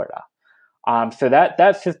River, Florida. So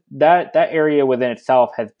that's just that area within itself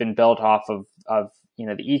has been built off of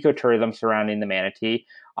the ecotourism surrounding the manatee.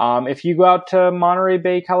 If you go out to Monterey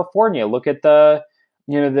Bay, California, look at the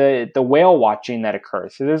whale watching that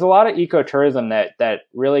occurs. So there's a lot of ecotourism that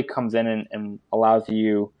really comes in and allows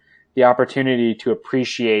you the opportunity to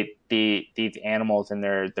appreciate these animals in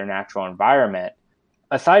their natural environment.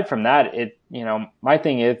 Aside from that, my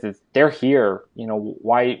thing is they're here.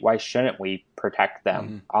 Why shouldn't we protect them?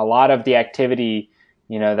 Mm-hmm. A lot of the activity,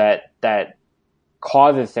 that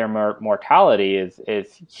causes their mortality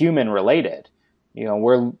is human related.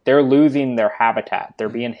 They're losing their habitat. They're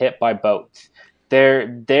being hit by boats. Their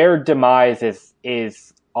demise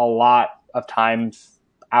is a lot of times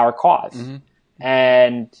our cause. Mm-hmm.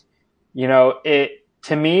 And,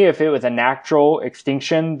 to me, if it was a natural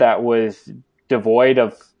extinction that was devoid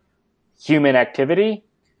of human activity,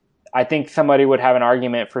 I think somebody would have an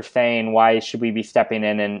argument for saying, why should we be stepping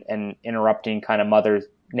in and interrupting kind of Mother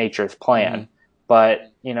Nature's plan? Mm-hmm.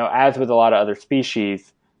 But, as with a lot of other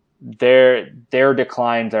species, their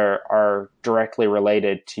declines are directly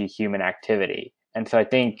related to human activity. And so I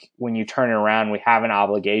think when you turn it around, we have an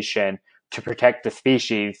obligation to protect the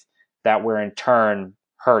species that we're in turn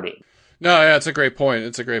hurting. No, yeah, it's a great point.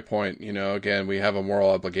 It's a great point. You know, again, we have a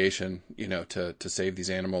moral obligation, you know, to save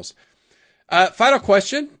these animals. Final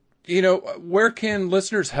question. You know, where can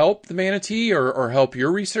listeners help the manatee or help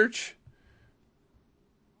your research?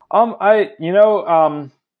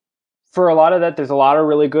 For a lot of that, there's a lot of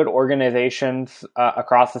really good organizations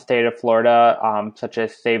across the state of Florida, such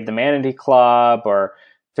as Save the Manatee Club or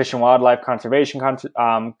Fish and Wildlife Conservation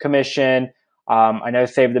Commission. I know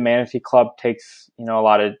Save the Manatee Club takes, you know, a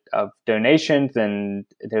lot of donations, and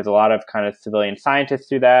there's a lot of kind of civilian scientists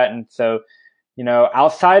do that. And so, you know,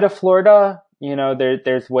 outside of Florida, you know,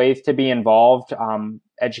 there's ways to be involved.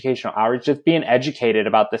 Educational outreach, just being educated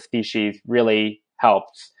about the species really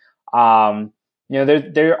helps. You know,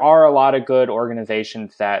 there are a lot of good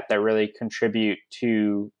organizations that really contribute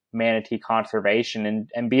to manatee conservation,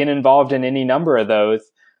 and being involved in any number of those,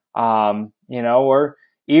 you know, or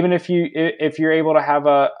even if you're able to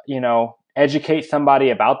have educate somebody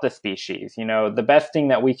about the species. You know, the best thing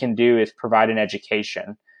that we can do is provide an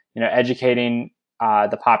education, you know, educating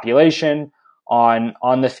the population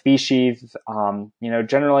on the species. You know,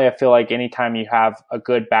 generally I feel like anytime you have a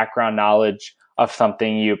good background knowledge of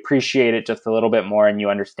something, you appreciate it just a little bit more and you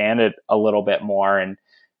understand it a little bit more. And,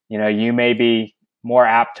 you know, you may be more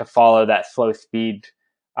apt to follow that slow speed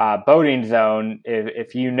boating zone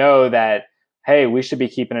if you know that, hey, we should be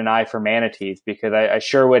keeping an eye for manatees, because I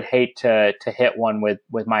sure would hate to hit one with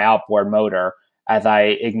my outboard motor as I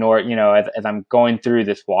ignore, you know, as I'm going through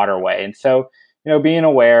this waterway. And so, you know, being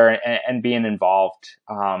aware and being involved,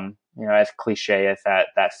 you know, as cliche as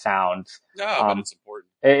that sounds. No, but it's important.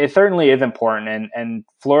 It certainly is important. And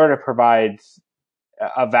Florida provides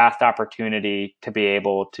a vast opportunity to be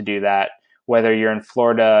able to do that, whether you're in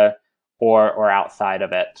Florida or outside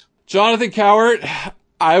of it. Jonathan Cowart,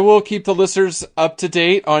 I will keep the listeners up to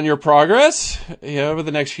date on your progress, you know, over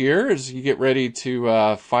the next year as you get ready to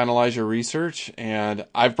finalize your research. And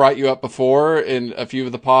I've brought you up before in a few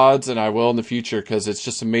of the pods, and I will in the future, because it's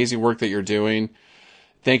just amazing work that you're doing.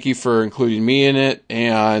 Thank you for including me in it,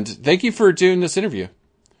 and thank you for doing this interview.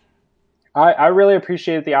 I really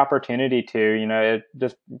appreciate the opportunity to, you know, it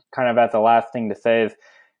just kind of as the last thing to say is,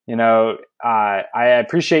 you know, I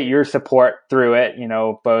appreciate your support through it, you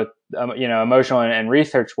know, both, you know, emotional and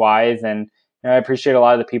research wise. And you know, I appreciate a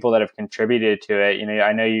lot of the people that have contributed to it. You know,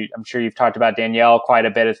 I'm sure you've talked about Danielle quite a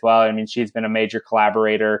bit as well. I mean, she's been a major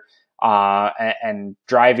collaborator and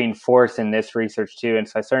driving force in this research too. And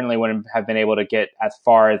so I certainly wouldn't have been able to get as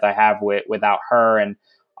far as I have without her and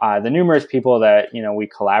the numerous people that, you know, we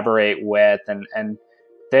collaborate with, and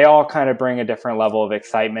they all kind of bring a different level of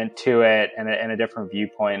excitement to it and a different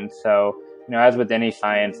viewpoint. So, you know, as with any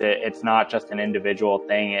science, it's not just an individual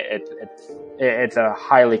thing. It's a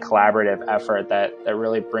highly collaborative effort that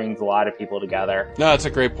really brings a lot of people together. No, that's a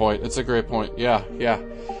great point. It's a great point. Yeah.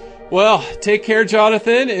 Well, take care,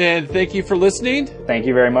 Jonathan, and thank you for listening. Thank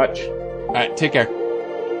you very much. All right, take care.